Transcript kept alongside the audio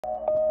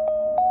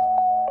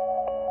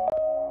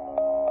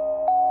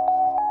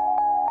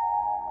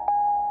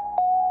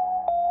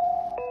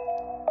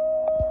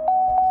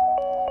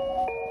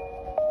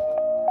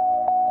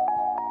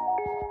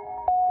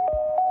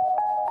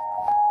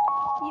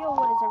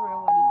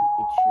everybody,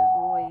 it's your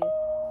boy.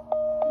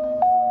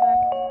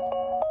 Back.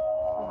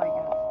 Oh my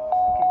god.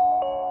 Okay.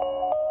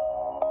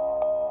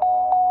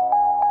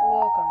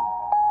 Welcome.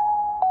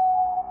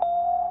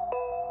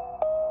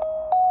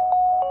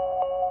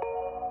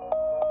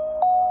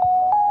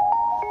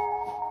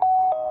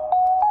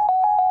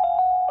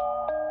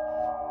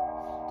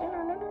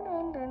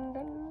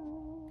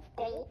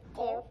 Three,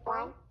 two,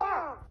 one, go!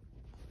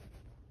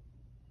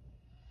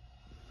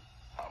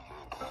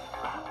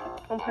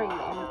 I'm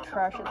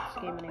trash at this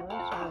game anyway, so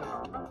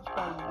it's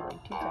probably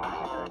like 2 seconds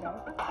after I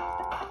die.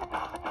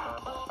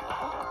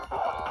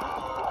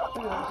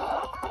 Look at this.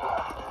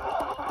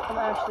 I'm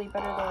actually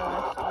better than the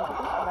rest. Look at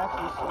this. I'm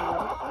actually so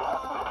good.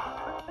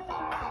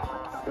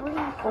 3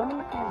 only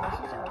 3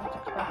 misses. I was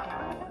expecting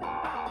more.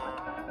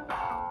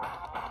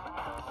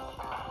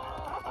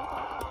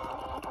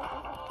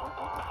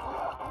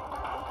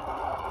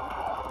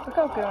 Look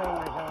how good I am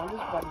right now. I'm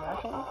just button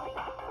mashing.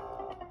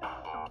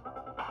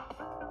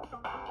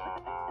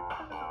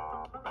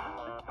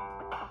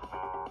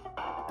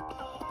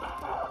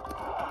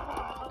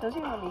 Doesn't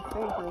even let me think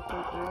real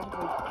quick, dude.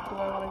 Like, do I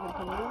want to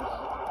continue this?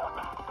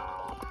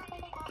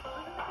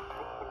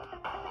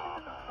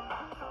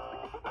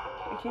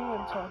 I can't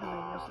even tell how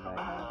many misses I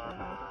have right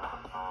now.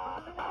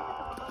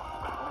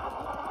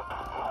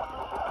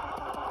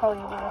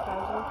 Probably over 1,000.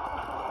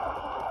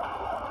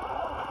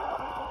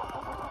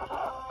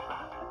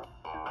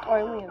 Oh, I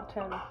only have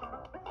 10.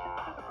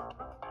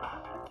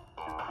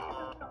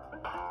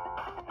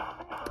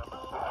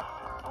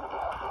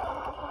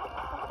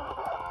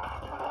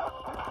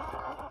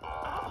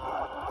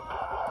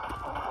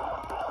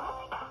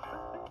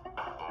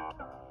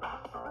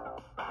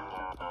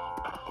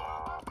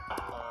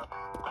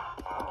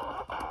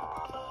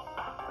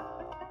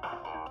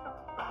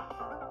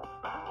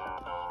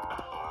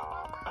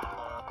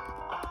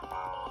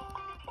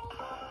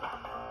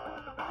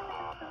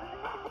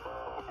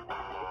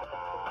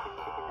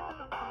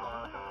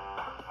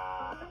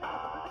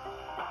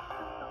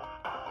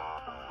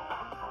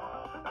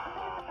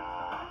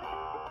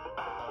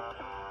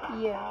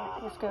 Yeah,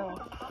 let's go.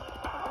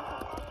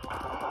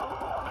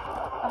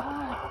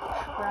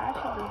 Trash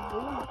of the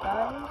game,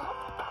 guys.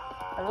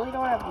 I really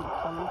don't have any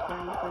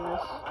commentary for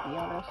this, to be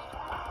honest.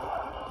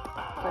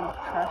 I'm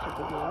trash at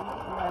the game,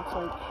 and that's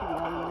like should be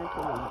all the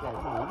entertainment you guys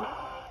need,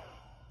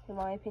 in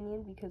my opinion,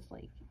 because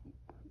like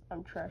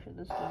I'm trash at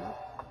this game.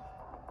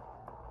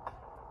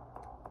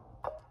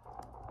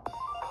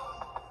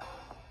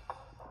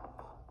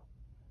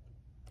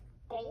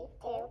 Three,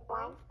 two,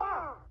 one,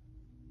 go!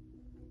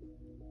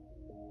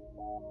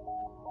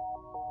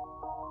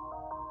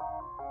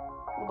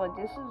 But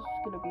this is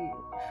gonna be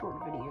a short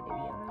video, to be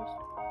honest.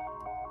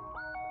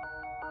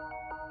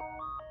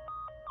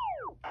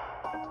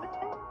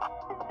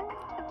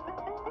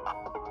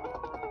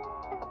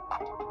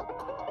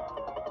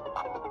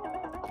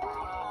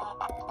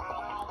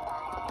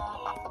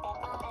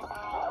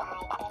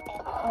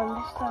 I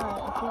missed that.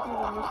 I can't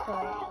believe I missed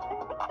that.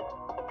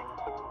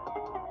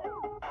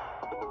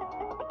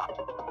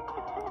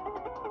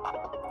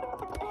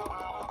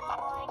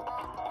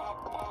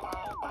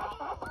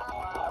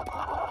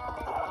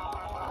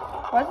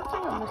 Why is it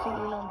saying I'm missing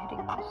even though I'm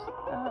hitting this?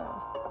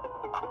 Oh.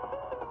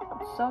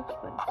 It sucks,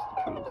 but it's the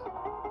truth.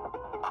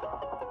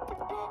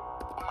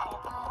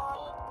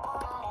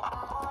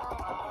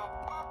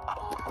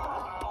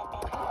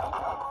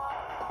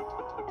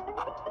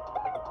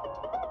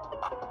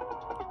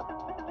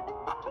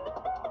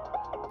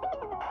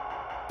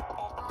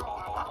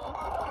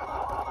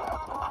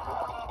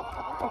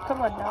 Oh, come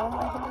on, now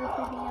my hands are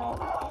freaking out.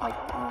 Like,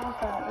 what was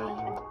that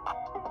earlier?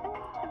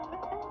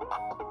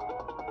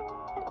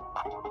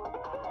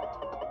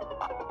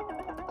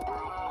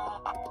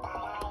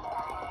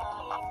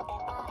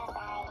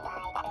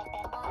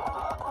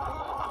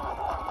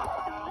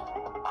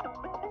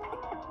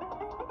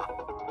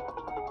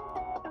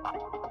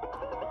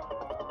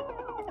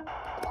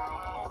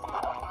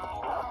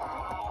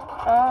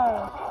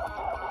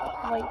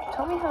 Like,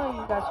 tell me how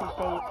you guys'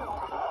 day.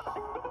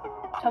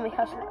 Tell me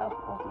how your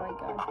oh my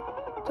god.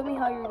 Tell me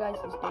how your guys'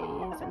 day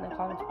is in the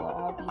comments below.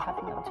 I'll be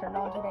having them turned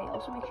on today.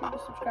 Also, make sure to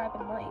subscribe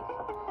and like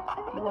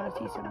if you want to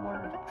see some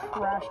more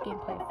trash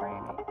gameplay for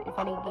if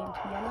any game,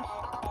 to be honest.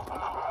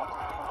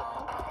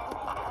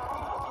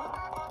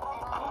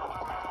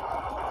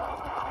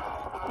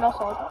 And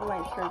also, I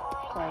might start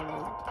playing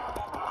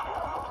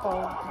a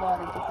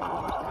lot of different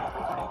games now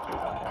because I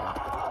actually got a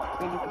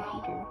really good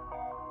computer.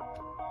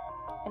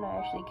 And I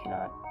actually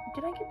cannot.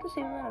 Did I get the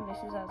same amount of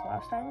misses as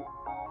last time?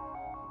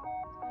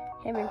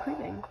 Hey, I'm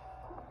improving.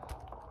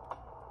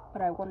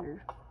 But I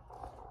wonder.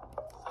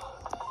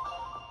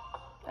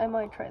 I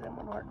might try them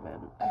on hard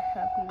mode. I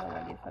have no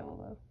idea if I will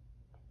though.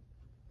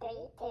 3,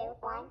 2,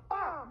 1, go!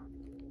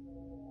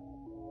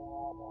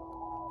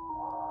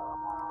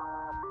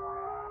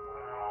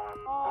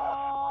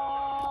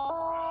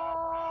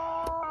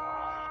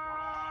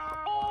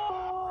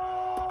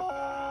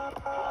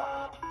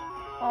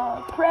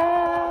 Oh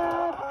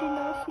crap! Did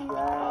not see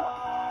that.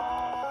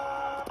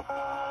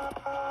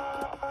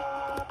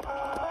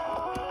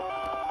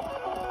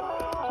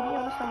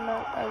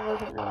 I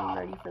wasn't really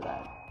ready for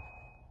that.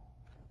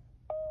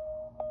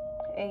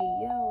 Hey,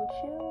 yo,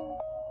 chill.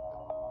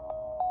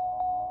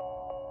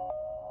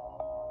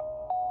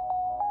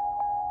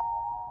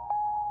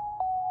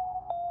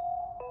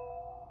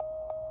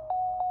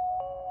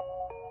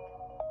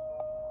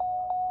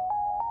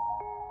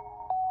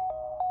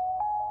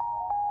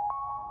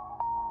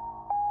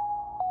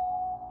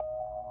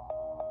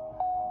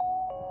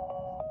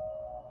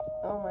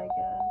 Oh my god.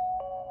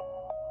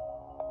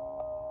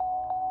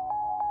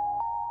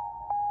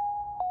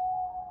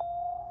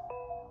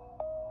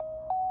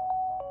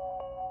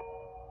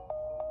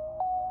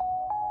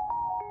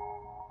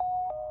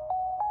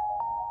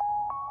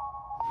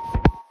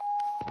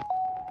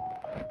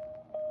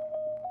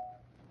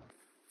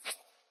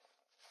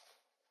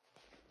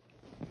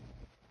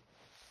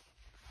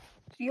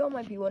 So y'all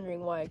might be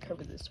wondering why I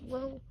cover this.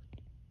 Well,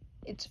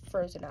 it's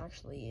Frozen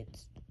actually.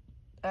 It's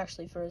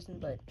actually Frozen,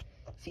 but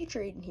future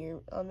Aiden here.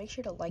 Make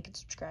sure to like and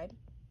subscribe.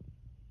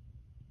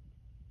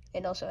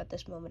 And also at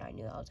this moment I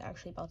knew I was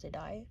actually about to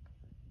die.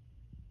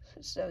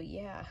 So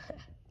yeah.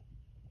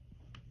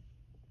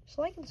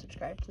 So like and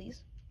subscribe,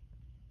 please.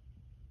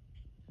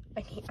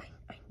 I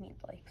need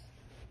likes.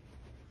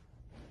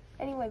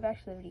 Anyway,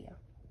 back to the video.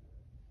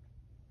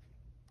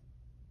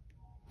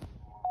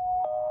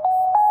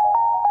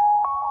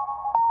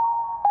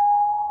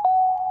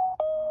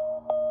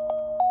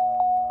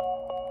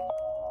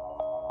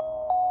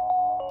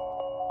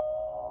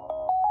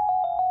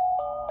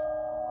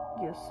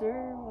 Yes, sir.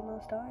 One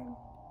last time.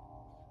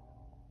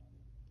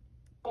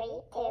 3,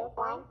 2,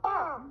 1, go!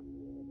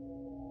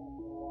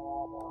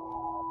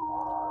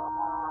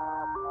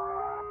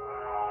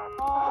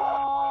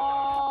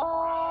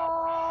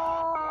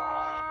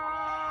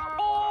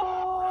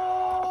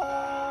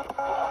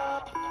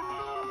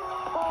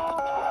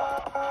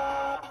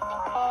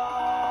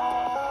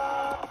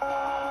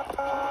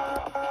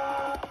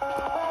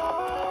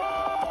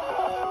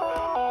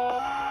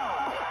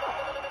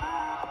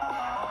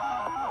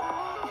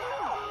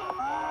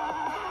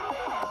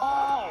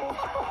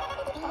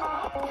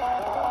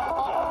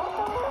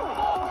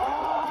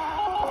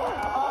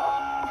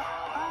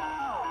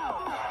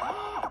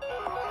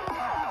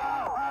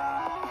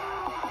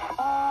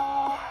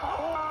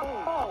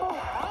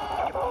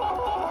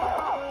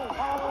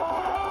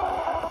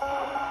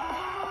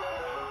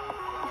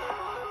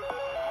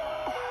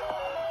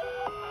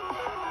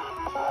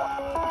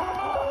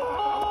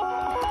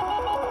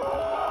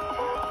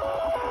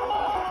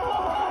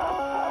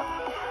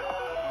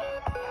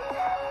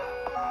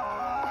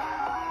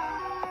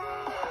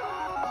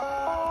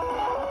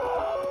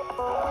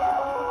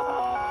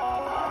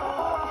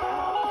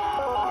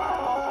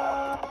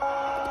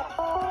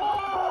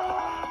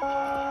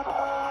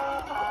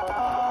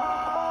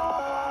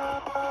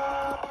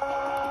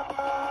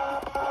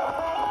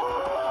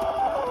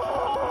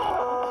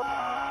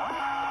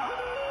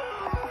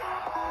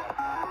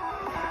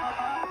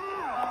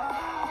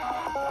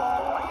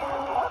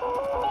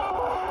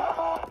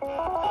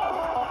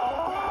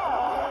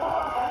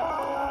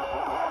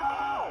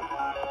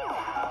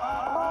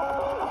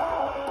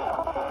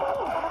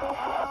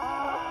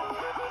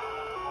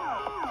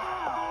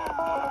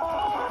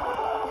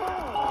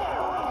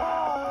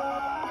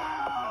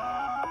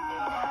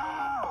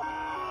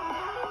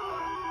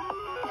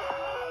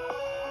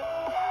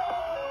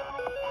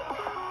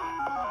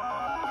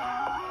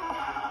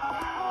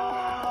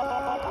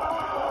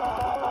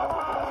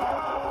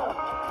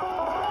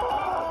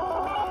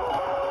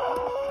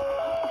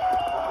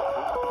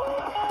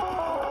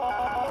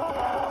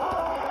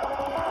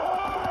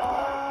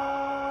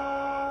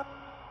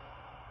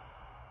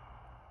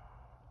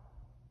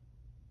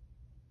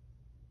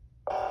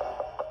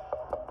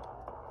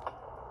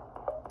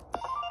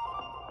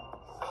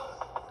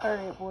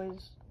 Alright,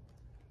 boys.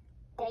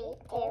 3,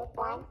 2,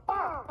 1,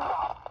 go!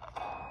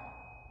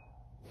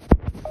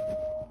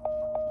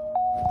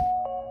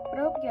 But I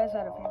hope you guys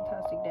had a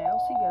fantastic day. I'll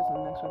see you guys in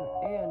the next one.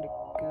 And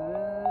good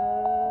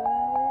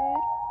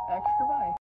extra bye.